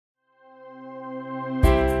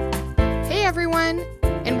everyone,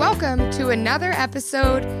 and welcome to another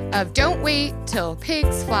episode of Don't Wait Till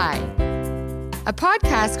Pigs Fly, a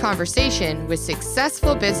podcast conversation with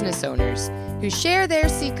successful business owners who share their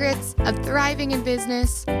secrets of thriving in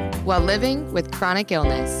business while living with chronic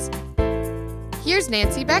illness. Here's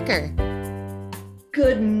Nancy Becker.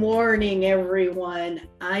 Good morning, everyone.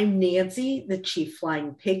 I'm Nancy, the Chief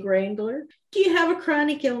Flying Pig Wrangler. Do you have a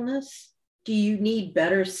chronic illness? Do you need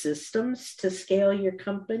better systems to scale your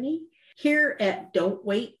company? Here at Don't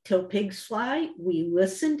Wait Till Pigs Fly, we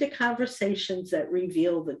listen to conversations that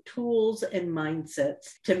reveal the tools and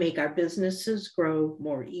mindsets to make our businesses grow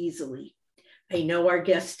more easily. I know our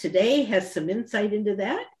guest today has some insight into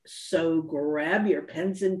that, so grab your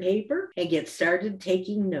pens and paper and get started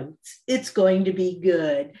taking notes. It's going to be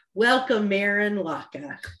good. Welcome, Maren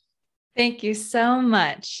Lauka. Thank you so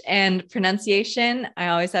much. And pronunciation, I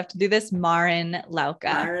always have to do this, Maren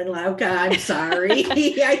Lauka. Maren Lauka, I'm sorry.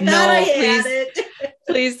 I thought I had it.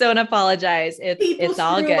 Please don't apologize. It's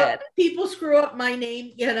all good. People screw up my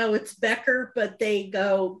name. You know, it's Becker, but they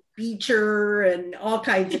go Beecher and all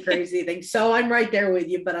kinds of crazy things. So I'm right there with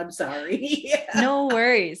you, but I'm sorry. Yeah. No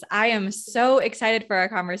worries. I am so excited for our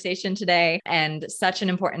conversation today and such an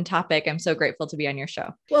important topic. I'm so grateful to be on your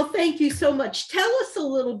show. Well, thank you so much. Tell us a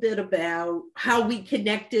little bit about how we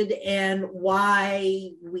connected and why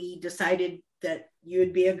we decided that you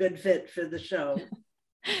would be a good fit for the show.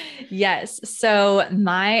 Yes. So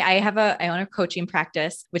I own a coaching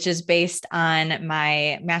practice, which is based on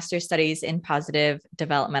my master's studies in positive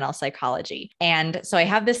developmental psychology. And so I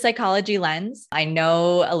have this psychology lens. I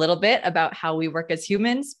know a little bit about how we work as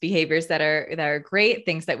humans, behaviors that are great,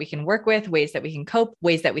 things that we can work with, ways that we can cope,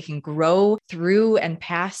 ways that we can grow through and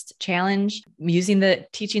past challenge using the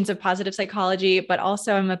teachings of positive psychology, but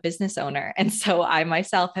also I'm a business owner. And so I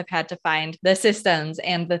myself have had to find the systems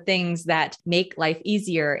and the things that make life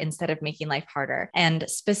easier instead of making life harder. And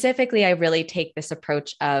specifically, I really take this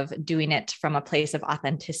approach of doing it from a place of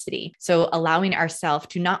authenticity. So allowing ourselves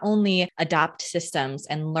to not only adopt systems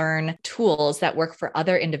and learn tools that work for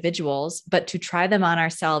other individuals, but to try them on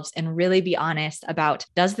ourselves and really be honest about,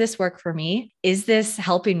 does this work for me? Is this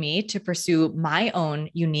helping me to pursue my own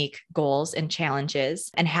unique goals and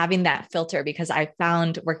challenges? And having that filter, because I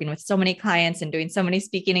found working with so many clients and doing so many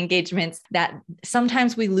speaking engagements that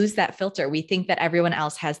sometimes we lose that filter. We think that everyone else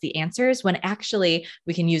has the answers when actually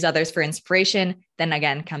we can use others for inspiration, then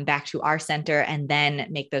again, come back to our center and then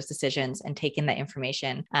make those decisions and take in that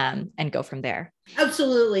information and go from there.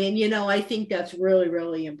 Absolutely. And, I think that's really,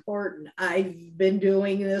 really important. I've been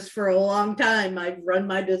doing this for a long time. I've run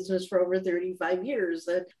my business for over 35 years.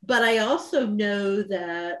 But I also know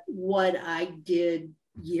that what I did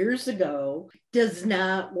years ago does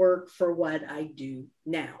not work for what I do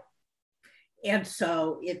now. And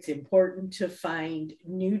so it's important to find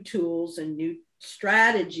new tools and new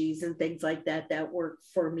strategies and things like that work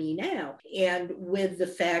for me now. And with the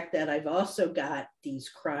fact that I've also got these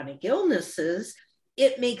chronic illnesses,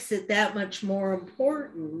 it makes it that much more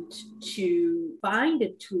important to find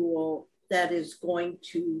a tool that is going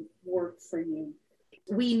to work for you.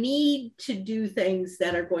 We need to do things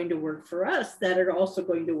that are going to work for us, that are also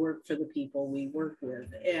going to work for the people we work with.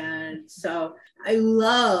 And so I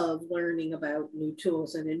love learning about new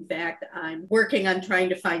tools. And in fact, I'm working on trying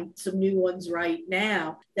to find some new ones right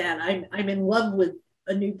now that I'm in love with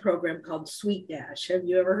a new program called Sweet Dash. Have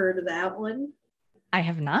you ever heard of that one? I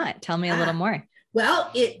have not. Tell me a little more.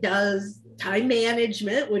 Well, it does time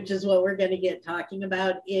management, which is what we're going to get talking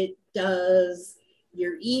about. It does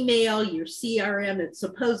your email, your CRM. It's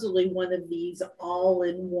supposedly one of these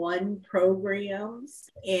all-in-one programs.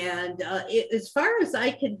 And as far as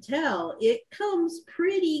I can tell, it comes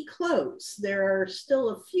pretty close. There are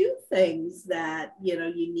still a few things that,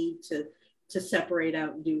 you need to separate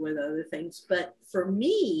out and do with other things. But for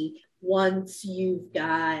me, once you've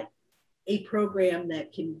got a program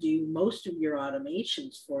that can do most of your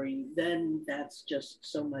automations for you, then that's just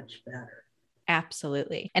so much better.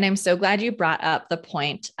 Absolutely. And I'm so glad you brought up the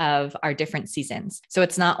point of our different seasons. So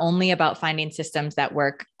it's not only about finding systems that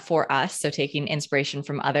work for us. So taking inspiration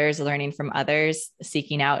from others, learning from others,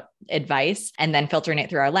 seeking out advice, and then filtering it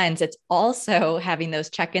through our lens. It's also having those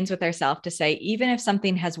check-ins with ourselves to say, even if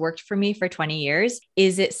something has worked for me for 20 years,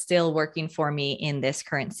 is it still working for me in this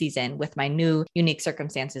current season with my new unique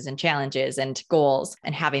circumstances and challenges and goals,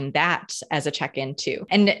 and having that as a check-in too.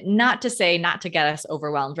 And not to get us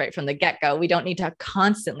overwhelmed right from the get-go. We don't need to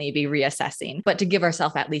constantly be reassessing, but to give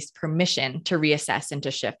ourselves at least permission to reassess and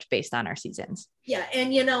to shift based on our seasons. Yeah.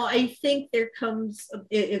 And, I think there comes,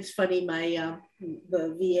 it's funny,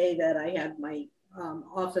 the VA that I had my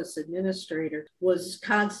office administrator was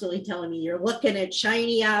constantly telling me, you're looking at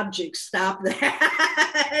shiny objects, stop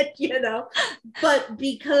that, but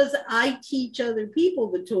because I teach other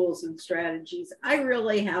people the tools and strategies, I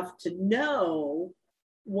really have to know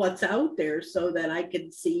what's out there so that I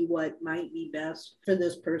can see what might be best for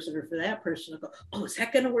this person or for that person. I go, oh, is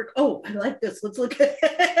that going to work? Oh, I like this. Let's look at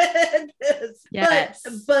this. Yes.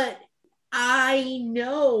 But I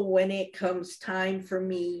know when it comes time for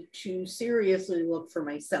me to seriously look for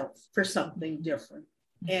myself for something different.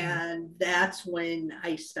 And that's when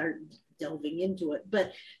I start delving into it.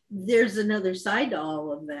 But there's another side to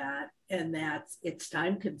all of that, and that's it's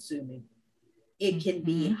time consuming. It can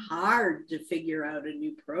be hard to figure out a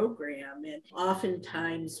new program. And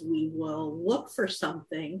oftentimes we will look for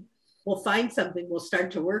something, we'll find something, we'll start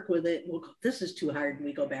to work with it, and we'll go, this is too hard, and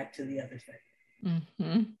we go back to the other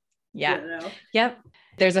thing. Yeah. Yep.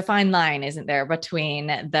 There's a fine line, isn't there, between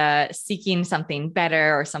the seeking something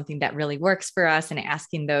better or something that really works for us and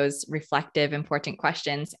asking those reflective, important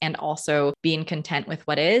questions, and also being content with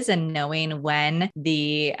what is and knowing when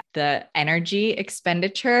the energy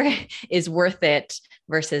expenditure is worth it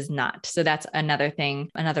versus not. So that's another thing,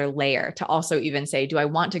 another layer to also even say, do I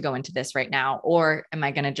want to go into this right now? Or am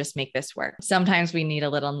I going to just make this work? Sometimes we need a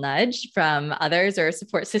little nudge from others or a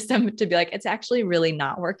support system to be like, it's actually really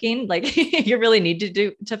not working. Like you really need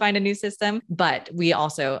to find a new system. But we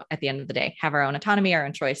also, at the end of the day, have our own autonomy, our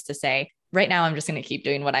own choice to say, right now, I'm just going to keep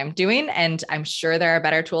doing what I'm doing. And I'm sure there are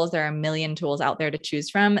better tools. There are a million tools out there to choose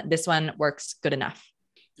from. This one works good enough.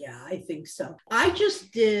 Yeah, I think so. I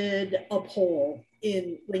just did a poll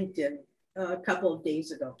in LinkedIn a couple of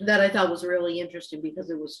days ago that I thought was really interesting because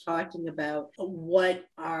it was talking about what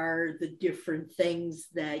are the different things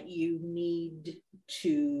that you need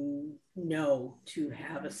to know to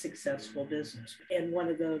have a successful business. And one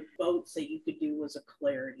of the votes that you could do was a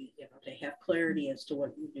clarity, to have clarity as to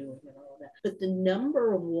what you're doing and all that. But the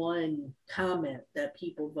number one comment that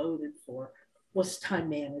people voted for was time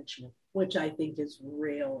management, which I think is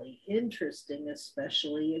really interesting,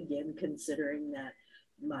 especially again, considering that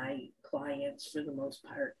my clients, for the most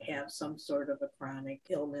part, have some sort of a chronic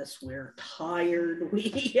illness. We're tired.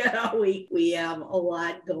 We have a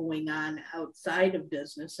lot going on outside of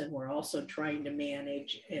business, and we're also trying to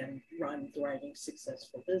manage and run thriving,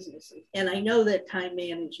 successful businesses. And I know that time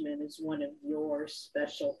management is one of your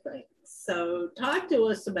special things. So talk to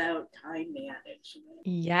us about time management.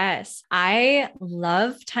 Yes, I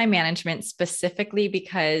love time management specifically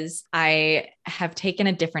because I have taken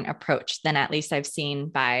a different approach than at least I've seen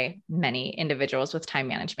by many individuals with time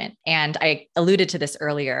management. And I alluded to this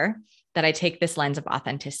earlier, that I take this lens of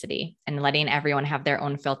authenticity and letting everyone have their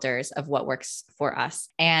own filters of what works for us.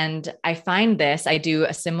 And I find this, I do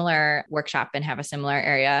a similar workshop and have a similar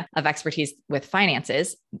area of expertise with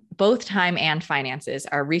finances. Both time and finances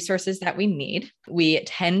are resources that we need. We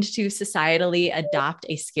tend to societally adopt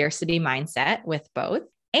a scarcity mindset with both.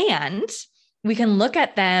 And we can look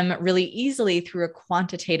at them really easily through a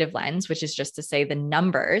quantitative lens, which is just to say the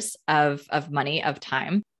numbers of money, of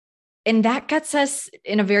time. And that gets us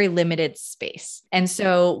in a very limited space. And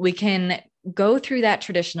so we can go through that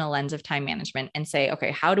traditional lens of time management and say, okay,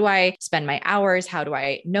 how do I spend my hours? How do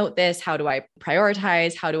I note this? How do I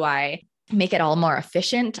prioritize? How do I make it all more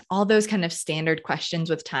efficient? All those kind of standard questions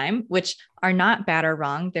with time, which are not bad or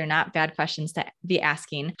wrong. They're not bad questions to be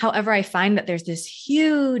asking. However, I find that there's this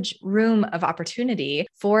huge room of opportunity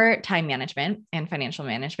for time management and financial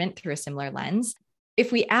management through a similar lens.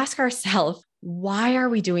 If we ask ourselves, why are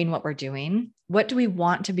we doing what we're doing? What do we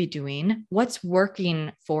want to be doing? What's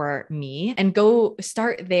working for me? And go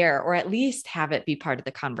start there, or at least have it be part of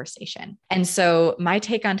the conversation. And so my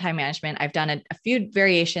take on time management, I've done a few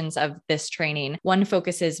variations of this training. One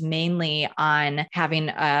focuses mainly on having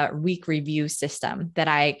a week review system that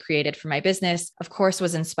I created for my business. Of course,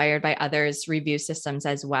 was inspired by others' review systems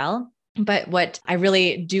as well. But what I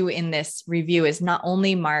really do in this review is not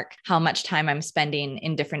only mark how much time I'm spending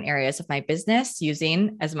in different areas of my business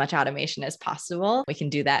using as much automation as possible. We can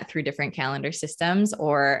do that through different calendar systems,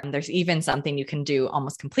 or there's even something you can do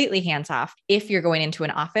almost completely hands-off. If you're going into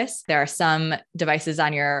an office, there are some devices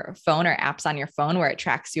on your phone or apps on your phone where it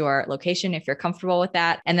tracks your location if you're comfortable with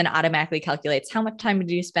that, and then automatically calculates how much time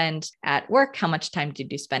did you spend at work, how much time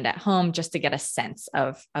did you spend at home, just to get a sense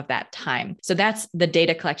of that time. So that's the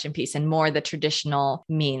data collection piece, and more the traditional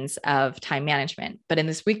means of time management. But in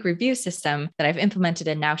this week review system that I've implemented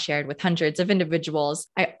and now shared with hundreds of individuals,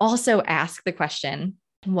 I also ask the question,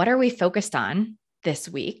 what are we focused on? this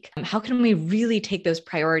week? How can we really take those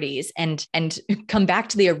priorities and come back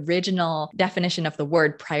to the original definition of the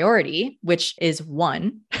word priority, which is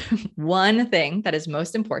one thing that is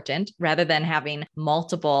most important rather than having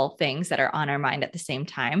multiple things that are on our mind at the same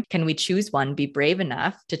time? Can we choose one, be brave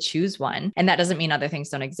enough to choose one? And that doesn't mean other things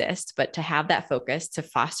don't exist, but to have that focus, to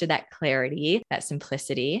foster that clarity, that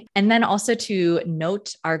simplicity, and then also to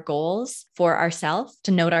note our goals for ourselves,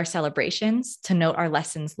 to note our celebrations, to note our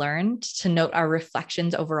lessons learned, to note our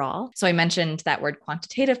reflections overall. So I mentioned that word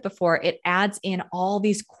quantitative before. It adds in all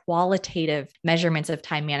these qualitative measurements of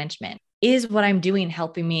time management. Is what I'm doing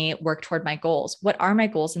helping me work toward my goals? What are my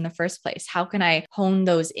goals in the first place? How can I hone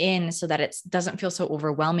those in so that it doesn't feel so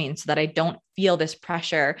overwhelming, so that I don't feel this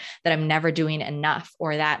pressure that I'm never doing enough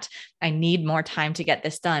or that I need more time to get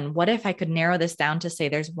this done? What if I could narrow this down to say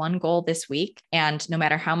there's one goal this week, and no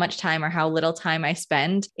matter how much time or how little time I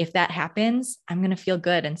spend, if that happens, I'm going to feel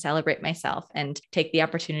good and celebrate myself and take the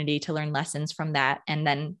opportunity to learn lessons from that and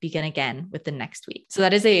then begin again with the next week. So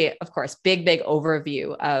that is of course, big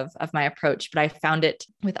overview of my approach, but I found it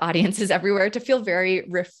with audiences everywhere to feel very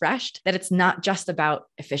refreshed that it's not just about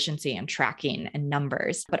efficiency and tracking and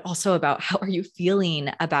numbers, but also about how are you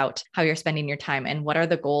feeling about how you're spending your time and what are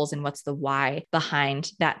the goals and what's the why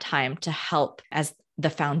behind that time to help as the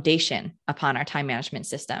foundation upon our time management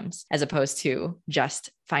systems, as opposed to just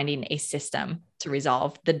finding a system to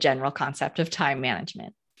resolve the general concept of time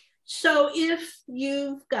management. So if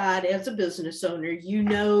you've got, as a business owner,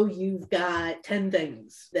 you've got 10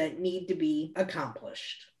 things that need to be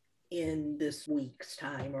accomplished in this week's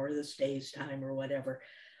time or this day's time or whatever,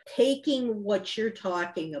 taking what you're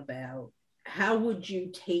talking about, how would you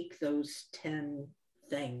take those 10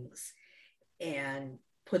 things and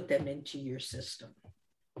put them into your system?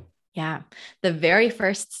 Yeah. The very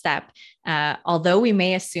first step, although we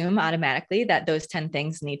may assume automatically that those 10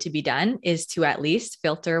 things need to be done, is to at least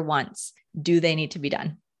filter once. Do they need to be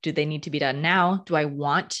done? Do they need to be done now? Do I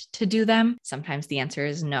want to do them? Sometimes the answer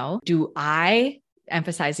is no. Do I,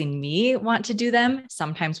 emphasizing me, want to do them?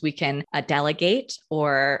 Sometimes we can delegate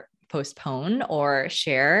or postpone or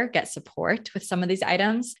share, get support with some of these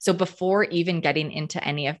items. So before even getting into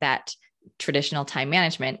any of that traditional time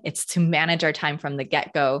management, it's to manage our time from the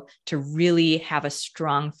get-go, to really have a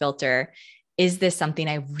strong filter. Is this something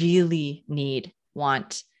I really need,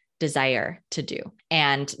 want, desire to do?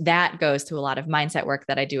 And that goes to a lot of mindset work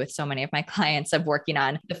that I do with so many of my clients, of working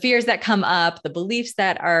on the fears that come up, the beliefs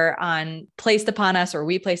that are placed upon us or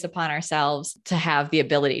we place upon ourselves, to have the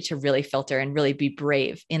ability to really filter and really be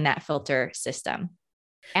brave in that filter system.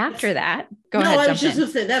 After that, go ahead. I was just going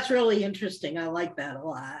to say, that's really interesting. I like that a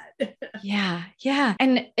lot. Yeah.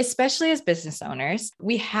 And especially as business owners,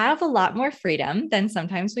 we have a lot more freedom than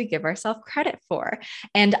sometimes we give ourselves credit for.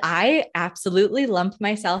 And I absolutely lump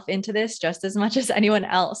myself into this just as much as anyone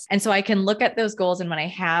else. And so I can look at those goals and when I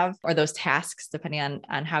have, or those tasks, depending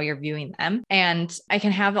on how you're viewing them, and I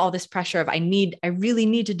can have all this pressure of, I really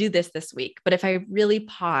need to do this week. But if I really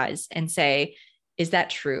pause and say, is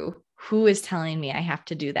that true? Who is telling me I have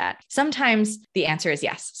to do that? Sometimes the answer is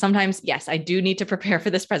yes. Sometimes, yes, I do need to prepare for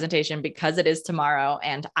this presentation because it is tomorrow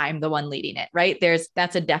and I'm the one leading it, right?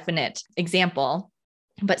 That's a definite example.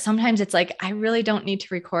 But sometimes it's like, I really don't need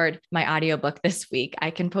to record my audiobook this week.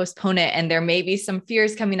 I can postpone it. And there may be some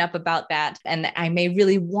fears coming up about that. And I may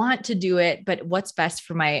really want to do it, but what's best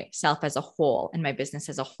for myself as a whole and my business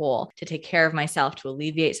as a whole, to take care of myself, to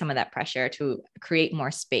alleviate some of that pressure, to create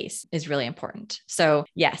more space, is really important. So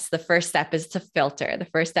yes, the first step is to filter. The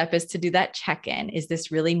first step is to do that check-in. Is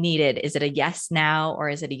this really needed? Is it a yes now, or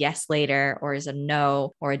is it a yes later, or is it a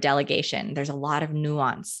no, or a delegation? There's a lot of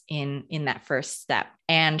nuance in that first step.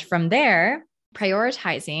 And from there,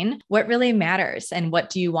 prioritizing what really matters and what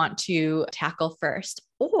do you want to tackle first.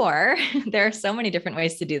 Or there are so many different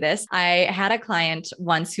ways to do this. I had a client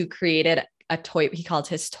once who created he called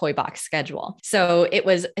his toy box schedule. So it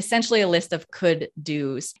was essentially a list of could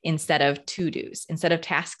do's instead of to do's. Instead of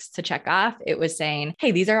tasks to check off, it was saying,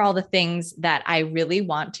 hey, these are all the things that I really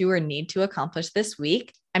want to or need to accomplish this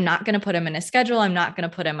week. I'm not going to put them in a schedule. I'm not going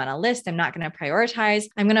to put them on a list. I'm not going to prioritize.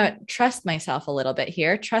 I'm going to trust myself a little bit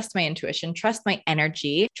here, trust my intuition, trust my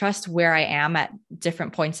energy, trust where I am at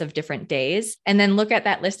different points of different days. And then look at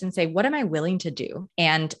that list and say, what am I willing to do?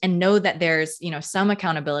 And know that there's, some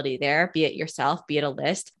accountability there, be it yourself, be it a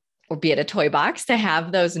list, or be it a toy box, to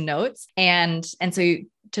have those notes. And so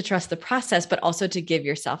to trust the process, but also to give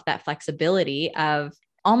yourself that flexibility of,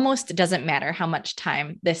 almost doesn't matter how much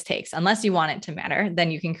time this takes, unless you want it to matter,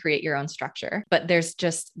 then you can create your own structure. But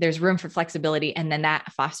there's room for flexibility. And then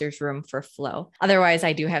that fosters room for flow. Otherwise,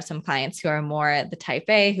 I do have some clients who are more the type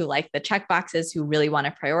A, who like the check boxes, who really want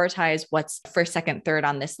to prioritize what's first, second, third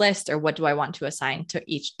on this list, or what do I want to assign to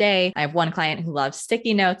each day. I have one client who loves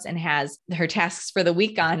sticky notes and has her tasks for the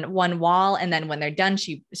week on one wall. And then when they're done,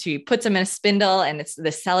 she puts them in a spindle, and it's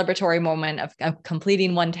this celebratory moment of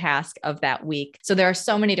completing one task of that week. So there are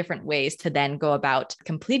so many different ways to then go about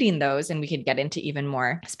completing those. And we could get into even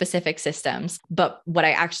more specific systems. But what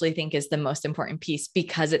I actually think is the most important piece,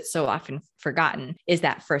 because it's so often forgotten, is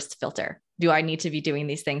that first filter. Do I need to be doing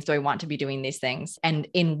these things? Do I want to be doing these things? And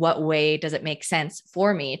in what way does it make sense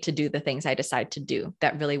for me to do the things I decide to do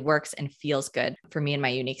that really works and feels good for me in my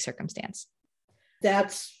unique circumstance?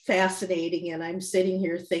 That's fascinating. And I'm sitting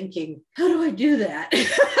here thinking, how do I do that?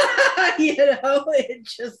 It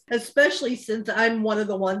just, especially since I'm one of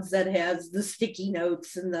the ones that has the sticky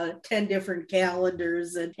notes and the 10 different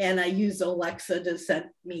calendars. And I use Alexa to send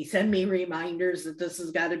me reminders that this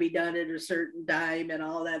has got to be done at a certain time and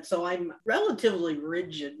all that. So I'm relatively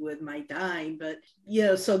rigid with my time, but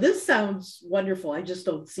so this sounds wonderful. I just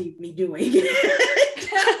don't see me doing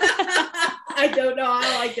it. I don't know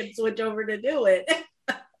how I can switch over to do it.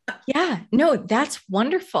 Yeah, no, that's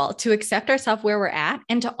wonderful to accept ourselves where we're at.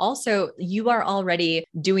 And to also, you are already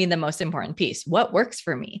doing the most important piece. What works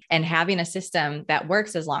for me? And having a system that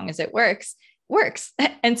works as long as it works.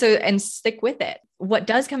 And stick with it. What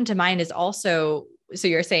does come to mind is also, so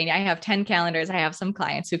you're saying I have 10 calendars. I have some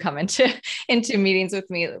clients who come into meetings with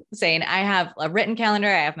me saying, I have a written calendar.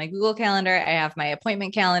 I have my Google Calendar. I have my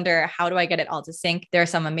appointment calendar. How do I get it all to sync? There are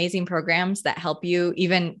some amazing programs that help you.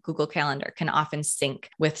 Even Google Calendar can often sync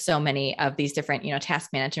with so many of these different,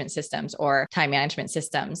 task management systems or time management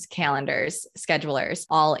systems, calendars, schedulers,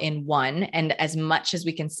 all in one. And as much as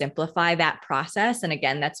we can simplify that process, and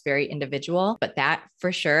again, that's very individual, but that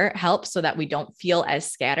for sure helps so that we don't feel as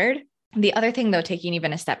scattered. The other thing though, taking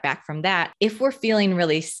even a step back from that, if we're feeling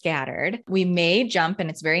really scattered, we may jump, and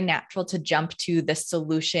it's very natural to jump to the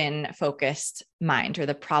solution focused mind or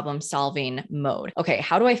the problem solving mode. Okay,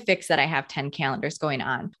 how do I fix that I have 10 calendars going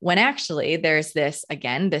on? When actually there's this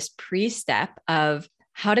pre-step of,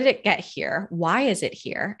 how did it get here? Why is it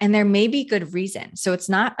here? And there may be good reason. So it's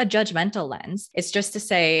not a judgmental lens. It's just to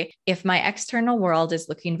say, if my external world is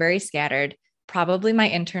looking very scattered, probably my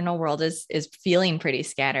internal world is feeling pretty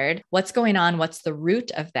scattered. What's going on? What's the root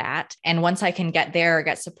of that? And once I can get there or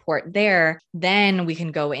get support there, then we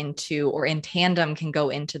can go into, or in tandem can go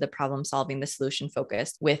into the problem solving, the solution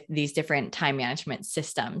focused with these different time management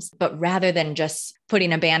systems. But rather than just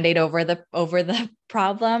putting a Band-Aid over the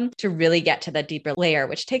problem, to really get to the deeper layer,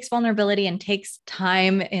 which takes vulnerability and takes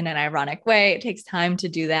time in an ironic way. It takes time to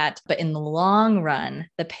do that. But in the long run,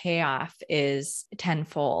 the payoff is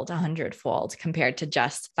 10-fold, 100-fold compared to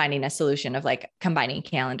just finding a solution of like combining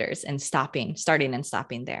calendars and starting and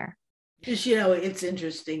stopping there. Just, it's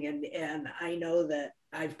interesting. And I know that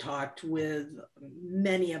I've talked with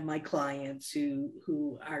many of my clients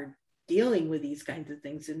who are dealing with these kinds of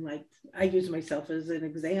things. And like, I use myself as an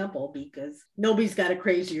example because nobody's got a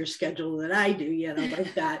crazier schedule than I do.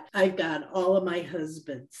 I've got all of my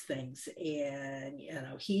husband's things, and,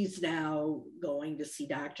 he's now going to see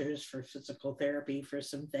doctors for physical therapy for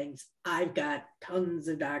some things. I've got tons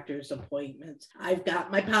of doctor's appointments. I've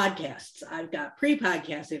got my podcasts. I've got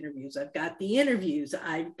pre-podcast interviews. I've got the interviews.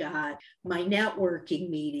 I've got my networking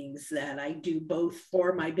meetings that I do both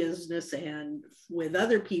for my business and with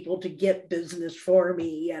other people to get business for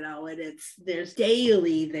me, and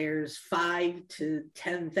there's 5 to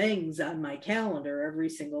 10 things on my calendar every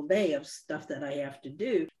single day of stuff that I have to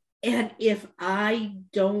do. And if I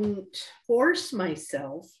don't force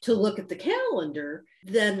myself to look at the calendar,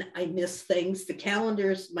 then I miss things.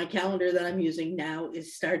 My calendar that I'm using now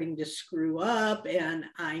is starting to screw up, and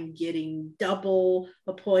I'm getting double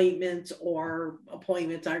appointments, or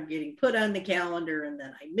appointments aren't getting put on the calendar, and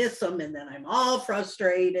then I miss them, and then I'm all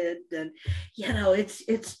frustrated. And,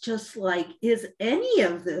 it's just like, is any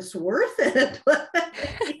of this worth it?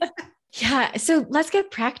 Yeah. So let's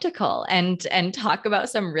get practical and talk about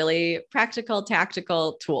some really practical,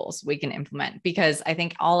 tactical tools we can implement, because I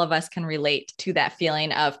think all of us can relate to that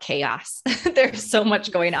feeling of chaos. There's so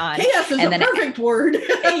much going on. Chaos is a perfect word.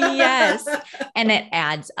 Yes. And it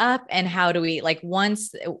adds up. And how do we,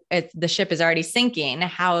 once the ship is already sinking,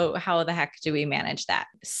 how the heck do we manage that?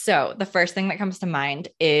 So the first thing that comes to mind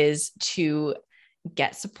is to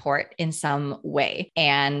get support in some way.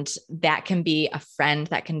 And that can be a friend,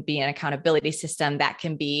 that can be an accountability system, that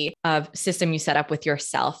can be a system you set up with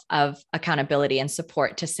yourself of accountability and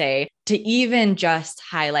support to say, to even just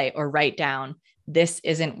highlight or write down, this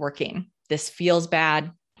isn't working. This feels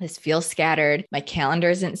bad. This feels scattered. My calendar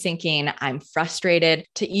isn't syncing. I'm frustrated.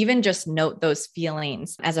 To even just note those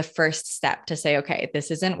feelings as a first step to say, okay, this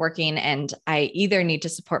isn't working. And I either need to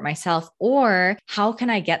support myself, or how can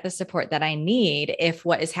I get the support that I need if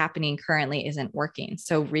what is happening currently isn't working?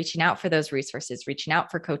 So reaching out for those resources, reaching out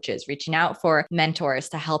for coaches, reaching out for mentors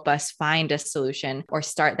to help us find a solution or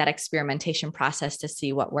start that experimentation process to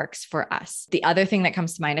see what works for us. The other thing that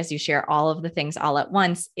comes to mind as you share all of the things all at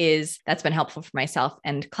once is that's been helpful for myself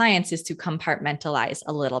and clients is to compartmentalize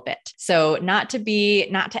a little bit. So not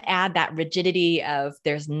to add that rigidity of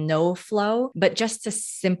there's no flow, but just to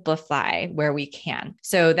simplify where we can.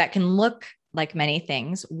 So that can look like many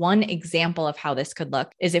things. One example of how this could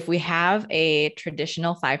look is if we have a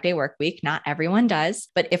traditional 5-day work week, not everyone does,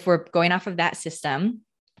 but if we're going off of that system,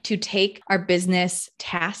 to take our business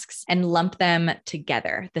tasks and lump them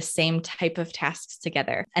together, the same type of tasks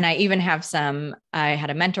together. And I even have I had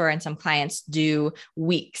a mentor and some clients do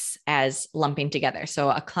weeks as lumping together. So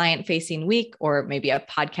a client facing week, or maybe a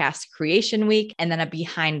podcast creation week, and then a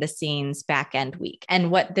behind the scenes back end week. And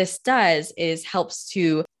what this does is helps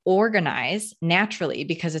to organize naturally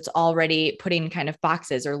because it's already putting kind of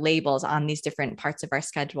boxes or labels on these different parts of our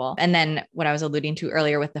schedule. And then what I was alluding to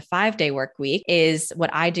earlier with the 5-day work week is what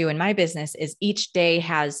I do in my business is each day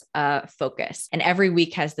has a focus and every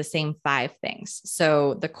week has the same 5 things.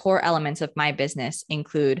 So the core elements of my business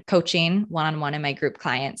include coaching one-on-one in my group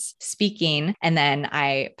clients, speaking, and then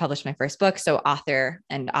I published my first book. So author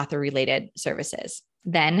and author related services.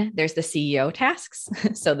 Then there's the CEO tasks.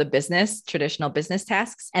 So the traditional business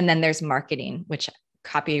tasks. And then there's marketing, which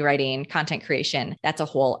copywriting, content creation, that's a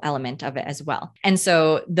whole element of it as well. And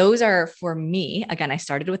so those are for me, again, I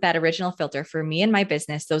started with that original filter for me and my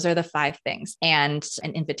business. Those are the 5 things. And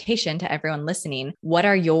an invitation to everyone listening, what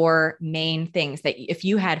are your main things that if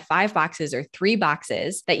you had 5 boxes or 3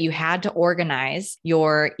 boxes that you had to organize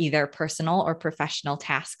your either personal or professional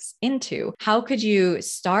tasks into, how could you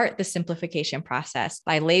start the simplification process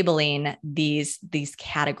by labeling these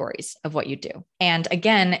categories of what you do? And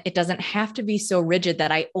again, it doesn't have to be so rigid that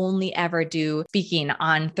I only ever do speaking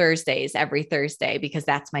on Thursdays every Thursday because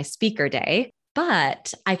that's my speaker day.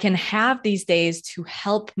 But I can have these days to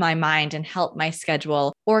help my mind and help my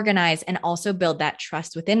schedule organize and also build that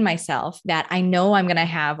trust within myself that I know I'm going to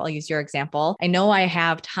have, I'll use your example. I know I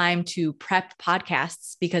have time to prep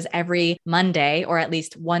podcasts because every Monday, or at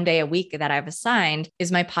least one day a week that I've assigned,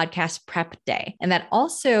 is my podcast prep day. And that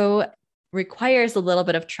also requires a little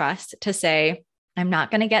bit of trust to say, I'm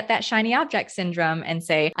not going to get that shiny object syndrome and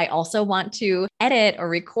say, I also want to edit or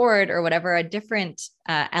record or whatever, a different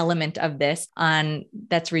element of this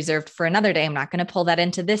that's reserved for another day. I'm not going to pull that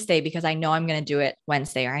into this day because I know I'm going to do it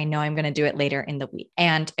Wednesday, or I know I'm going to do it later in the week.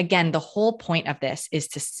 And again, the whole point of this is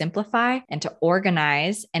to simplify and to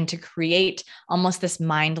organize and to create almost this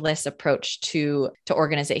mindless approach to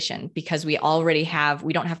organization, because we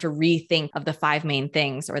don't have to rethink of the 5 main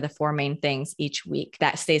things or the 4 main things each week.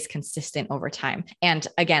 That stays consistent over time. And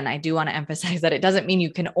again, I do want to emphasize that it doesn't mean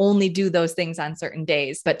you can only do those things on certain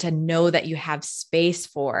days, but to know that you have space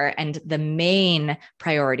for, and the main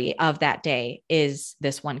priority of that day is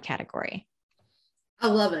this one category. I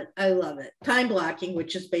love it. I love it. Time blocking,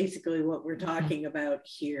 which is basically what we're talking about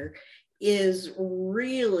here, is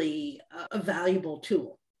really a valuable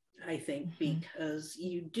tool, I think, because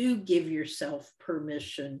you do give yourself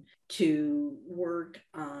permission to work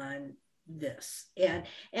on this. And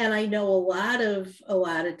I know a lot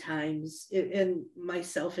of times, and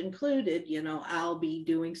myself included, I'll be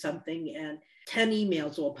doing something and 10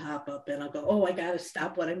 emails will pop up and I'll go, oh, I got to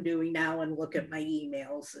stop what I'm doing now and look at my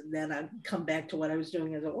emails. And then I come back to what I was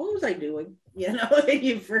doing and go, what was I doing? And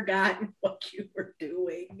you've forgotten what you were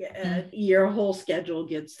doing and your whole schedule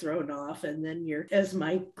gets thrown off. And then you're, as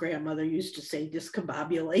my grandmother used to say,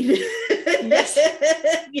 discombobulated. Yes.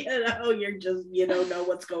 You're just, you don't know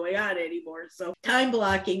what's going on anymore. So time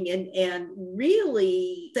blocking and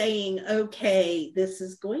really saying, okay, this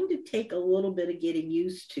is going to take a little bit of getting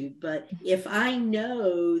used to, but if I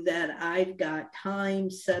know that I've got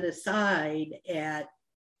time set aside at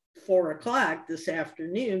 4:00 this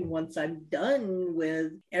afternoon, once I'm done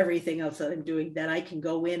with everything else that I'm doing, that I can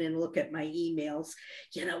go in and look at my emails.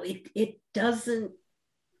 It doesn't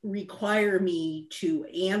require me to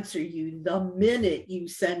answer you the minute you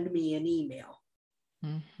send me an email.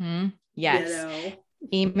 Mm-hmm. Yes.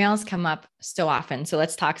 Emails come up so often. So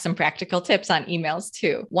let's talk some practical tips on emails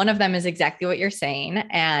too. One of them is exactly what you're saying.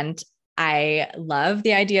 And I love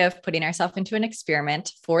the idea of putting ourselves into an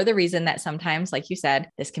experiment for the reason that sometimes, like you said,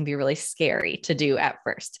 this can be really scary to do at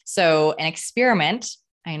first. So an experiment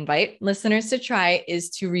I invite listeners to try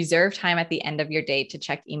is to reserve time at the end of your day to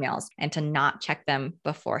check emails and to not check them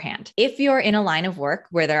beforehand. If you're in a line of work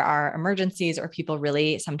where there are emergencies or people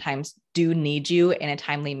really sometimes do need you in a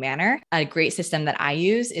timely manner, a great system that I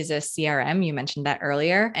use is a CRM. You mentioned that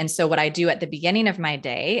earlier. And so what I do at the beginning of my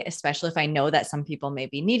day, especially if I know that some people may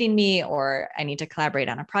be needing me or I need to collaborate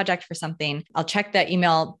on a project for something, I'll check the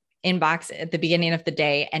email inbox at the beginning of the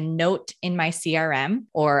day and note in my CRM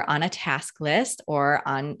or on a task list or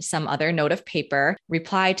on some other note of paper,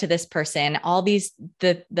 reply to this person, all these,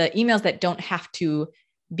 the emails that don't have to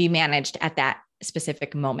be managed at that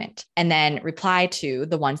specific moment, and then reply to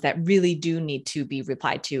the ones that really do need to be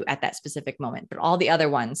replied to at that specific moment. But all the other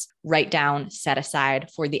ones, write down, set aside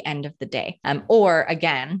for the end of the day. Or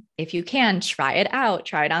again, if you can, try it out,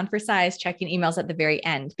 try it on for size, checking emails at the very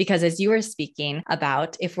end. Because as you were speaking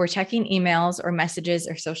about, if we're checking emails or messages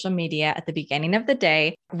or social media at the beginning of the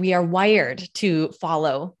day, we are wired to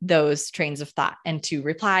follow those trains of thought and to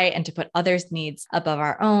reply and to put others' needs above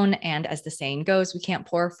our own. And as the saying goes, we can't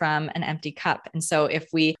pour from an empty cup. And so if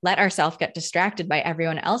we let ourselves get distracted by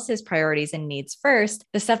everyone else's priorities and needs first,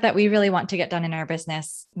 the stuff that we really want to get done in our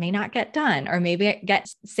business may not get done, or maybe it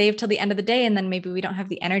gets saved till the end of the day. And then maybe we don't have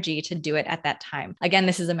the energy to do it at that time. Again,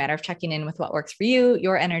 this is a matter of checking in with what works for you,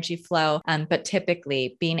 your energy flow. But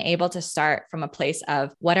typically being able to start from a place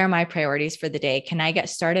of what are my priorities for the day? Can I get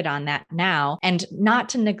started on that now? And not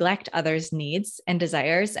to neglect others' needs and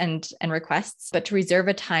desires and requests, but to reserve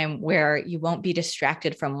a time where you won't be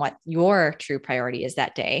distracted from what your true priority is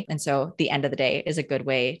that day. And so the end of the day is a good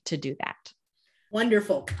way to do that.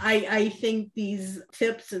 Wonderful. I think these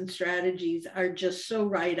tips and strategies are just so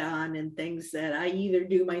right on, and things that I either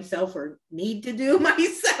do myself or need to do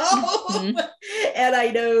myself. Mm-hmm. And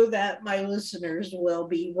I know that my listeners will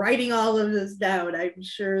be writing all of this down. I'm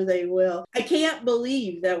sure they will. I can't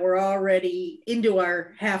believe that we're already into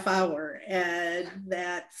our half hour and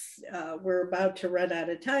that's we're about to run out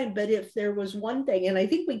of time. But if there was one thing, and I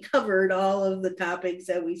think we covered all of the topics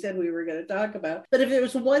that we said we were going to talk about, but if there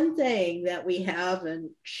was one thing that we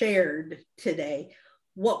haven't shared today,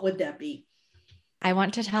 what would that be? I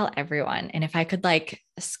want to tell everyone, and if I could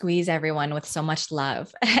squeeze everyone with so much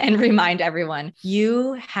love and remind everyone,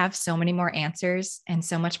 you have so many more answers and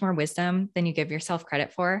so much more wisdom than you give yourself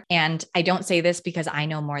credit for. And I don't say this because I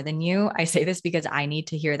know more than you. I say this because I need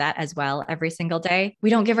to hear that as well every single day.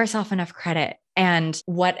 We don't give ourselves enough credit. And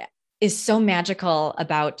what is so magical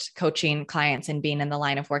about coaching clients and being in the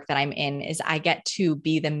line of work that I'm in is I get to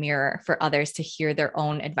be the mirror for others to hear their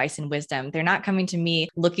own advice and wisdom. They're not coming to me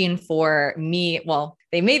looking for me. Well,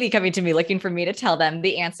 they may be coming to me looking for me to tell them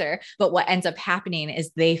the answer, but what ends up happening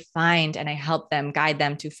is they find, and I help them, guide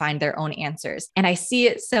them to find their own answers. And I see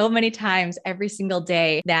it so many times every single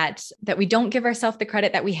day that we don't give ourselves the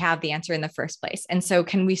credit that we have the answer in the first place. And so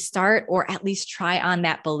can we start, or at least try on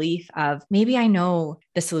that belief of maybe I know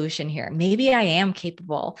the solution here. Maybe I am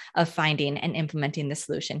capable of finding and implementing the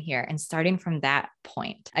solution here, and starting from that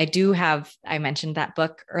point. I mentioned that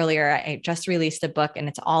book earlier. I just released a book, and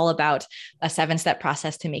it's all about a 7-step process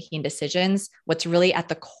to making decisions. What's really at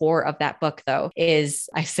the core of that book, though, is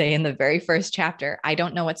I say in the very first chapter, I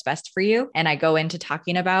don't know what's best for you. And I go into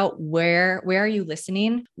talking about where are you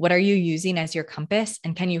listening? What are you using as your compass?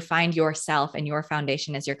 And can you find yourself and your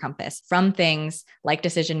foundation as your compass, from things like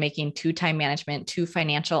decision-making to time management, to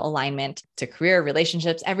financial alignment, to career,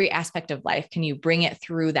 relationships, every aspect of life? Can you bring it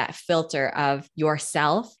through that filter of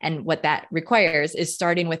yourself? And what that requires is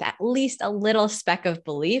starting with at least a little speck of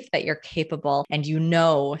belief that you're capable and you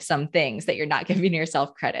know some things that you're not giving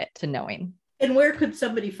yourself credit to knowing. And where could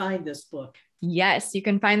somebody find this book? Yes, you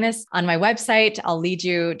can find this on my website. I'll lead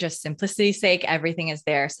you, just simplicity's sake, everything is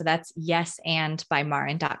there. So that's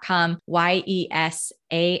yesandbymarin.com,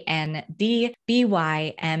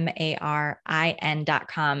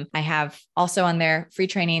 YESANDBYMARIN.com. I have also on there free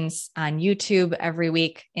trainings on YouTube every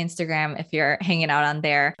week, Instagram, if you're hanging out on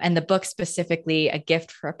there. And the book specifically, a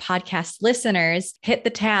gift for podcast listeners, hit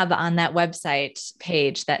the tab on that website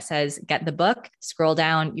page that says get the book, scroll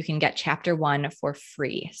down, you can get chapter 1 for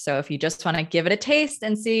free. So if you just want to give it a taste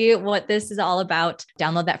and see what this is all about,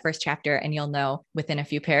 download that first chapter and you'll know within a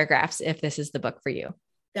few paragraphs if this is the book for you.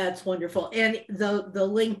 That's wonderful. And the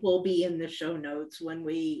link will be in the show notes when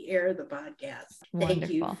we air the podcast. Wonderful.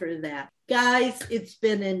 Thank you for that. Guys, it's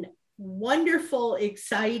been an wonderful,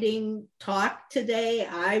 exciting talk today.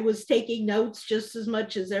 I was taking notes just as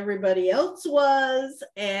much as everybody else was,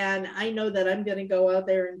 and I know that I'm going to go out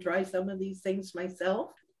there and try some of these things myself.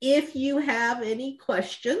 If you have any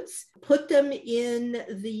questions, put them in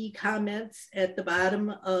the comments at the bottom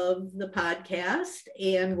of the podcast,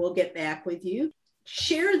 and we'll get back with you.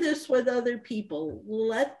 Share this with other people.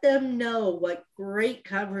 Let them know what great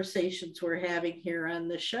conversations we're having here on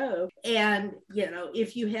the show. And,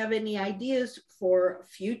 if you have any ideas for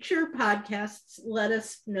future podcasts, let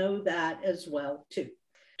us know that as well, too.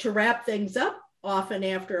 To wrap things up, often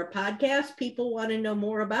after a podcast, people want to know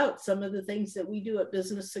more about some of the things that we do at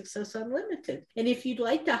Business Success Unlimited. And if you'd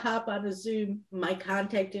like to hop on a Zoom, my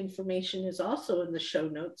contact information is also in the show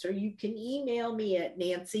notes, or you can email me at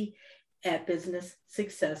Nancy@Business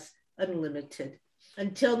Success Unlimited.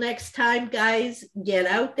 Until next time, guys, get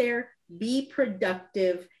out there, be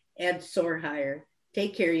productive, and soar higher.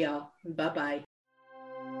 Take care, y'all. Bye-bye.